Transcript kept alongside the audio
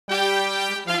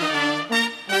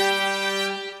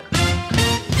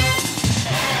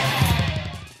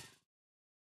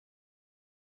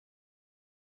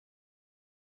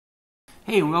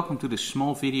Hey, and welcome to this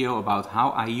small video about how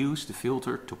I use the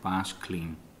filter Topaz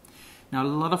Clean. Now, a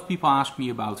lot of people ask me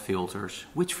about filters.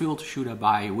 Which filter should I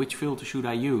buy? Which filter should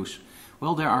I use?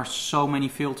 Well, there are so many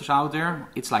filters out there.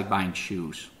 It's like buying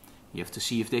shoes. You have to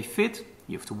see if they fit,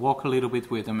 you have to walk a little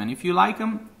bit with them, and if you like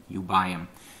them, you buy them.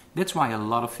 That's why a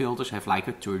lot of filters have like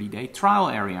a 30-day trial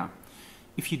area.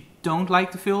 If you don't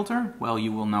like the filter, well,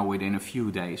 you will know within a few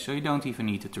days, so you don't even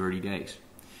need the 30 days.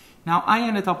 Now, I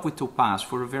ended up with Topaz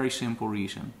for a very simple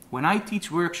reason. When I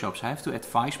teach workshops, I have to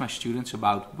advise my students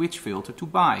about which filter to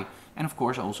buy, and of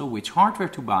course also which hardware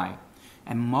to buy.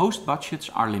 And most budgets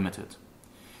are limited.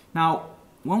 Now,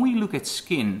 when we look at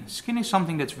skin is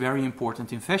something that's very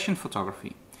important in fashion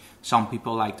photography. Some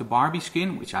people like the Barbie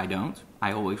skin, which I don't.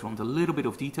 I always want a little bit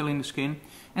of detail in the skin.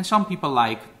 And some people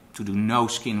like to do no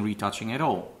skin retouching at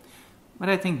all. But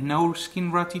I think no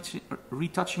skin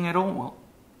retouching at all, well,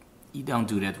 you don't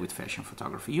do that with fashion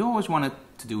photography. You always want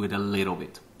to do it a little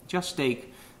bit. Just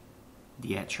take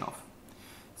the edge off.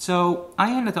 So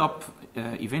I ended up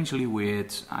eventually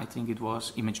with, I think it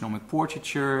was Imagenomic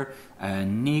Portraiture,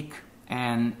 Nick,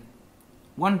 and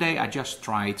one day I just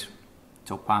tried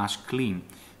Topaz Clean.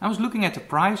 I was looking at the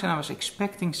price and I was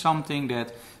expecting something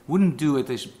that wouldn't do it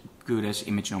as good as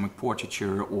Imagenomic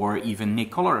Portraiture or even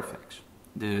Nick Color Effects,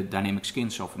 the dynamic skin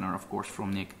softener, of course,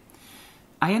 from Nick.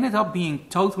 I ended up being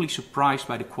totally surprised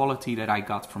by the quality that I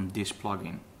got from this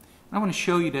plugin. I want to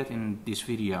show you that in this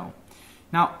video.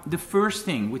 Now, the first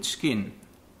thing with skin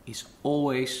is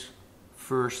always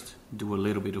first do a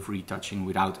little bit of retouching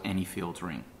without any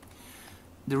filtering.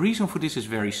 The reason for this is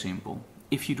very simple.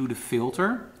 If you do the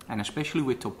filter, and especially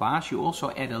with Topaz, you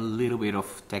also add a little bit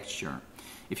of texture.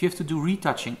 If you have to do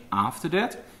retouching after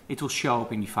that, it will show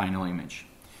up in the final image.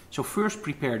 So first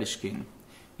prepare the skin.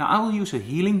 Now I will use a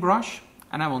healing brush.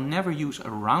 And I will never use a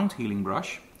round healing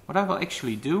brush. What I will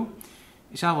actually do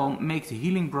is I will make the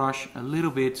healing brush a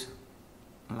little bit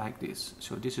like this.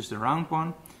 So this is the round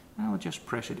one, and I will just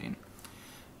press it in.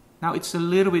 Now it's a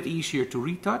little bit easier to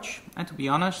retouch, and to be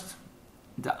honest,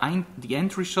 the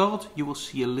end result, you will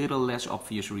see a little less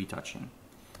obvious retouching.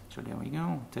 So there we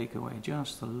go, take away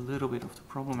just a little bit of the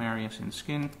problem areas in the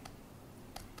skin.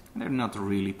 And they're not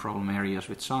really problem areas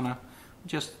with Sana,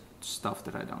 just stuff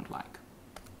that I don't like.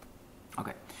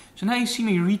 Okay, so now you see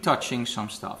me retouching some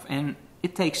stuff, and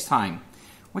it takes time.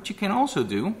 What you can also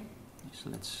do, so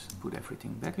let's put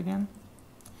everything back again,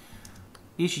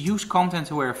 is use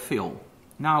content-aware fill.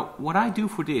 Now, what I do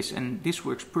for this, and this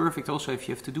works perfect also if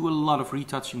you have to do a lot of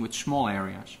retouching with small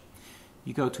areas.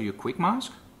 You go to your quick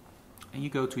mask, and you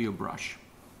go to your brush.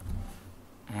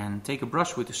 And take a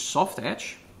brush with a soft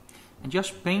edge, and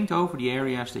just paint over the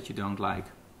areas that you don't like.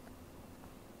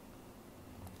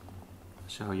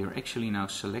 So you're actually now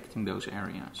selecting those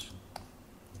areas.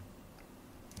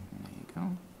 There you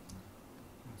go.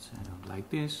 Let's say I don't like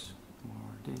this,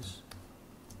 or this.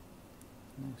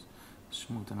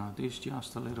 Smoothen out this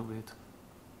just a little bit.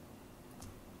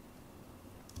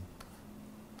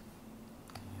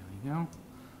 There we go.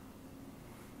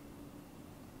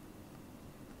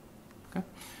 Okay.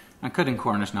 I'm cutting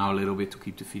corners now a little bit to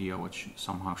keep the video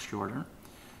somehow shorter.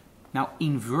 Now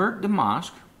invert the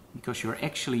mask, because you're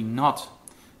actually not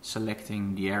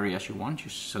selecting the areas you want, you're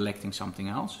selecting something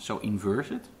else. So invert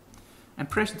it and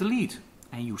press delete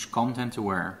and use content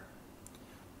aware.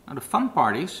 Now the fun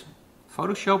part is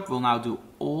Photoshop will now do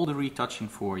all the retouching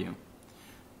for you.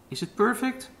 Is it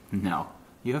perfect? No.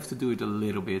 You have to do it a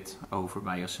little bit over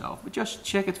by yourself, but just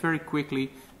check it very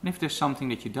quickly, and if there's something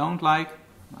that you don't like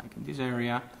in this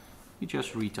area, you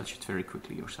just retouch it very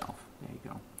quickly yourself. There you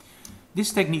go.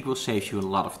 This technique will save you a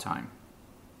lot of time.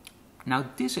 Now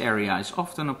this area is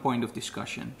often a point of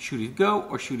discussion. Should it go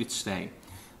or should it stay?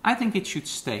 I think it should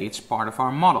stay, it's part of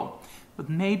our model, but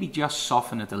maybe just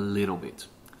soften it a little bit.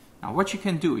 Now what you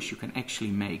can do is you can actually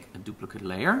make a duplicate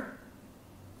layer,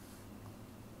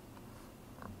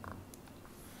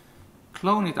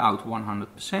 clone it out 100%,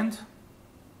 there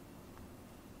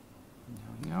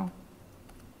we go,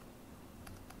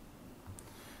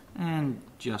 and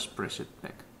just press it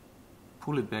back,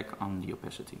 pull it back on the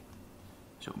opacity.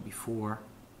 So before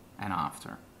and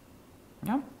after.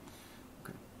 Yeah?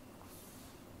 Okay.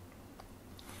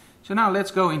 So now let's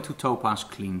go into Topaz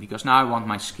Clean, because now I want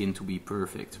my skin to be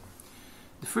perfect.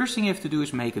 The first thing you have to do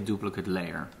is make a duplicate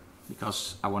layer,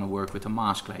 because I want to work with a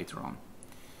mask later on.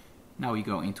 Now we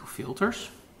go into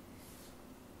filters.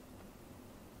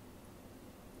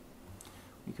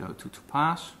 We go to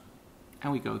Topaz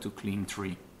and we go to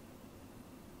Clean3.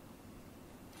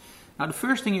 Now the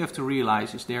first thing you have to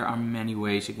realize is there are many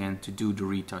ways again to do the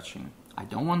retouching. I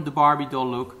don't want the Barbie doll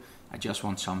look, I just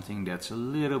want something that's a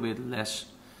little bit less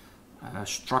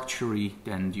structurally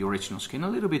than the original skin, a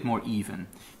little bit more even.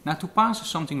 Now Topaz is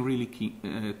something really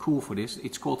cool for this.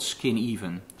 It's called skin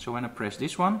even. So when I press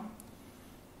this one,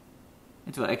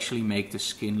 it will actually make the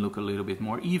skin look a little bit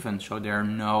more even. So there are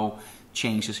no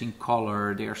changes in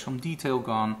color, there's some detail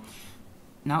gone.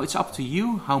 Now it's up to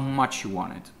you how much you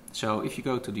want it. So if you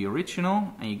go to the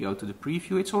original and you go to the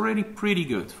preview, it's already pretty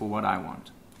good for what I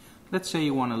want. Let's say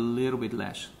you want a little bit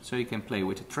less. So you can play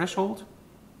with the threshold.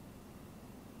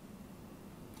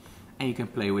 And you can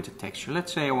play with the texture.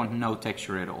 Let's say I want no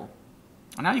texture at all.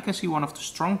 And now you can see one of the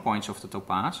strong points of the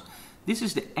Topaz. This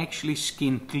is the actually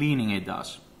skin cleaning it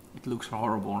does. It looks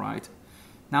horrible, right?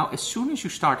 Now as soon as you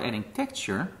start adding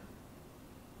texture,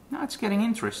 now it's getting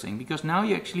interesting, because now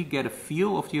you actually get a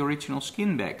feel of the original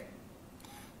skin back.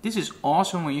 This is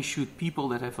awesome when you shoot people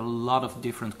that have a lot of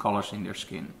different colors in their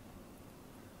skin.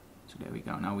 So there we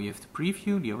go. Now we have the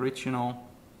preview, the original,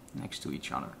 next to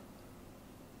each other.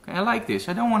 Okay, I like this.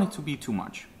 I don't want it to be too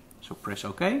much. So press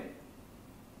OK.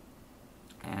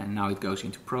 And now it goes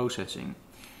into processing.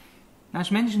 Now as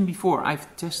mentioned before,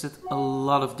 I've tested a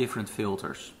lot of different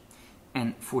filters.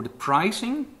 And for the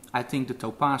pricing, I think the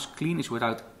Topaz Clean is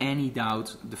without any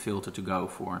doubt the filter to go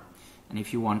for. And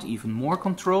if you want even more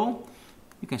control,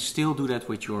 you can still do that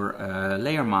with your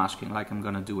layer masking, like I'm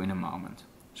going to do in a moment.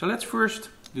 So let's first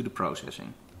do the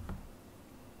processing.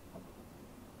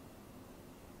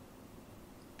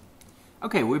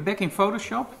 Okay, we're back in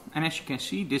Photoshop, and as you can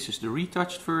see, this is the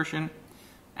retouched version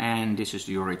and this is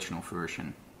the original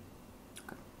version.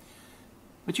 Okay.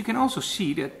 But you can also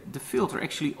see that the filter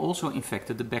actually also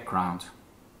infected the background.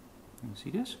 You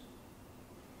see this?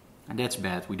 And that's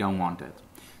bad, we don't want that.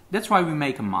 That's why we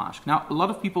make a mask. Now a lot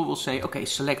of people will say, okay,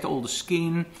 select all the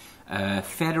skin,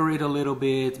 feather it a little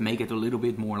bit, make it a little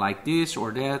bit more like this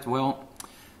or that. Well,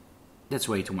 that's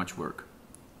way too much work.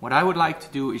 What I would like to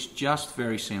do is just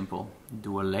very simple.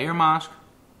 Do a layer mask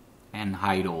and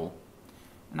hide all.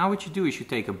 Now what you do is you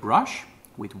take a brush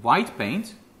with white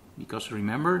paint, because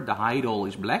remember the hide all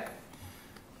is black,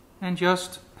 and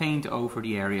just paint over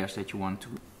the areas that you want to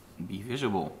be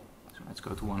visible. So let's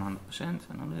go to 100%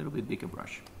 and a little bit bigger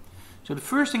brush. So the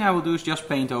first thing I will do is just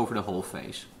paint over the whole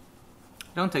face.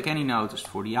 Don't take any notice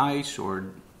for the eyes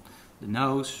or the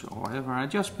nose or whatever. I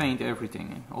just paint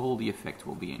everything in. All the effect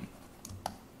will be in.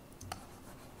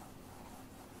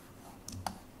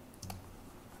 There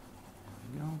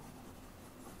we go.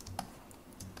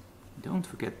 Don't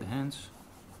forget the hands.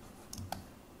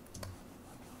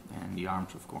 And the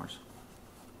arms, of course.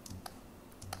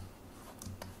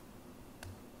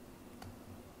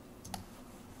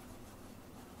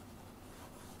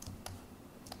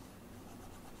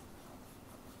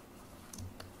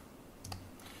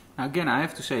 Now again, I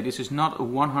have to say this is not a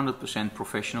 100%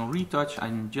 professional retouch.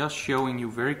 I'm just showing you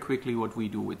very quickly what we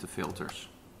do with the filters.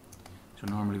 So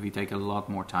normally we take a lot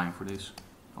more time for this.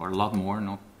 Or a lot more,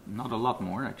 not a lot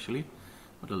more actually,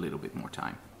 but a little bit more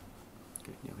time.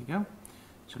 Okay, there we go.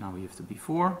 So now we have the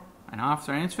before and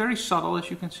after, and it's very subtle as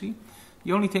you can see.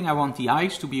 The only thing I want the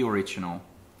eyes to be original.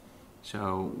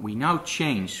 So we now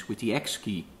change with the X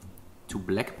key to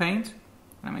black paint.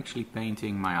 And I'm actually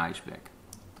painting my eyes back.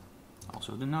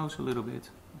 Also the nose a little bit,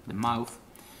 the mouth.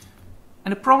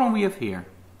 And the problem we have here,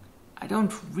 I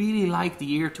don't really like the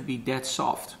ear to be that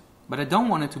soft, but I don't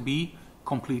want it to be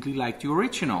completely like the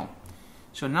original.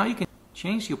 So now you can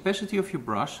change the opacity of your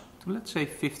brush to, let's say,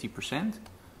 50%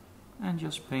 and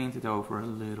just paint it over a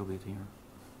little bit here.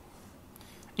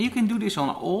 And you can do this on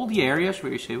all the areas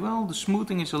where you say, well, the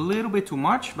smoothing is a little bit too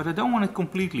much, but I don't want it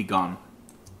completely gone.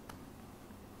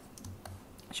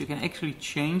 So you can actually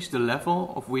change the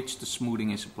level of which the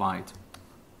smoothing is applied.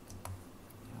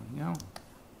 There we go.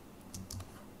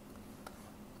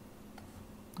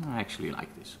 I actually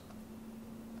like this.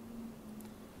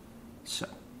 So,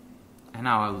 and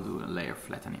now I'll do a layer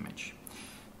flatten image.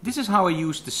 This is how I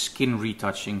use the skin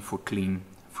retouching for Clean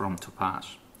from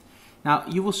Topaz. Now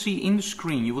you will see in the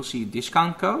screen, you will see a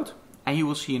discount code and you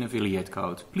will see an affiliate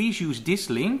code. Please use this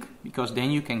link, because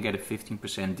then you can get a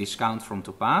 15% discount from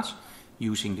Topaz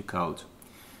using the code.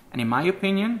 And in my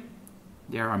opinion,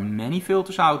 there are many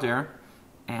filters out there,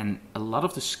 and a lot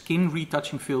of the skin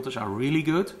retouching filters are really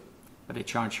good, but they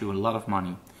charge you a lot of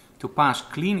money. Topaz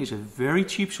Clean is a very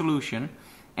cheap solution,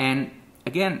 and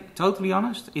again, totally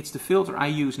honest, it's the filter I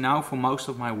use now for most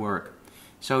of my work.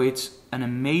 So it's an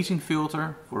amazing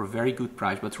filter for a very good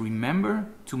price, but remember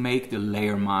to make the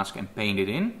layer mask and paint it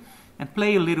in, and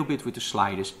play a little bit with the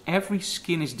sliders. Every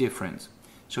skin is different.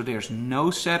 So there's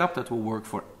no setup that will work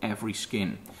for every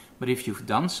skin. But if you've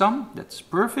done some, that's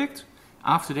perfect.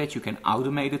 After that you can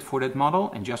automate it for that model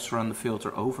and just run the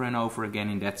filter over and over again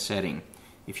in that setting.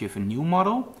 If you have a new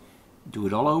model, do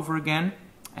it all over again,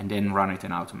 and then run it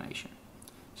in automation.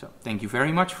 So thank you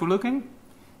very much for looking,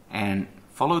 and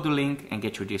follow the link and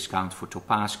get your discount for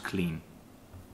Topaz Clean.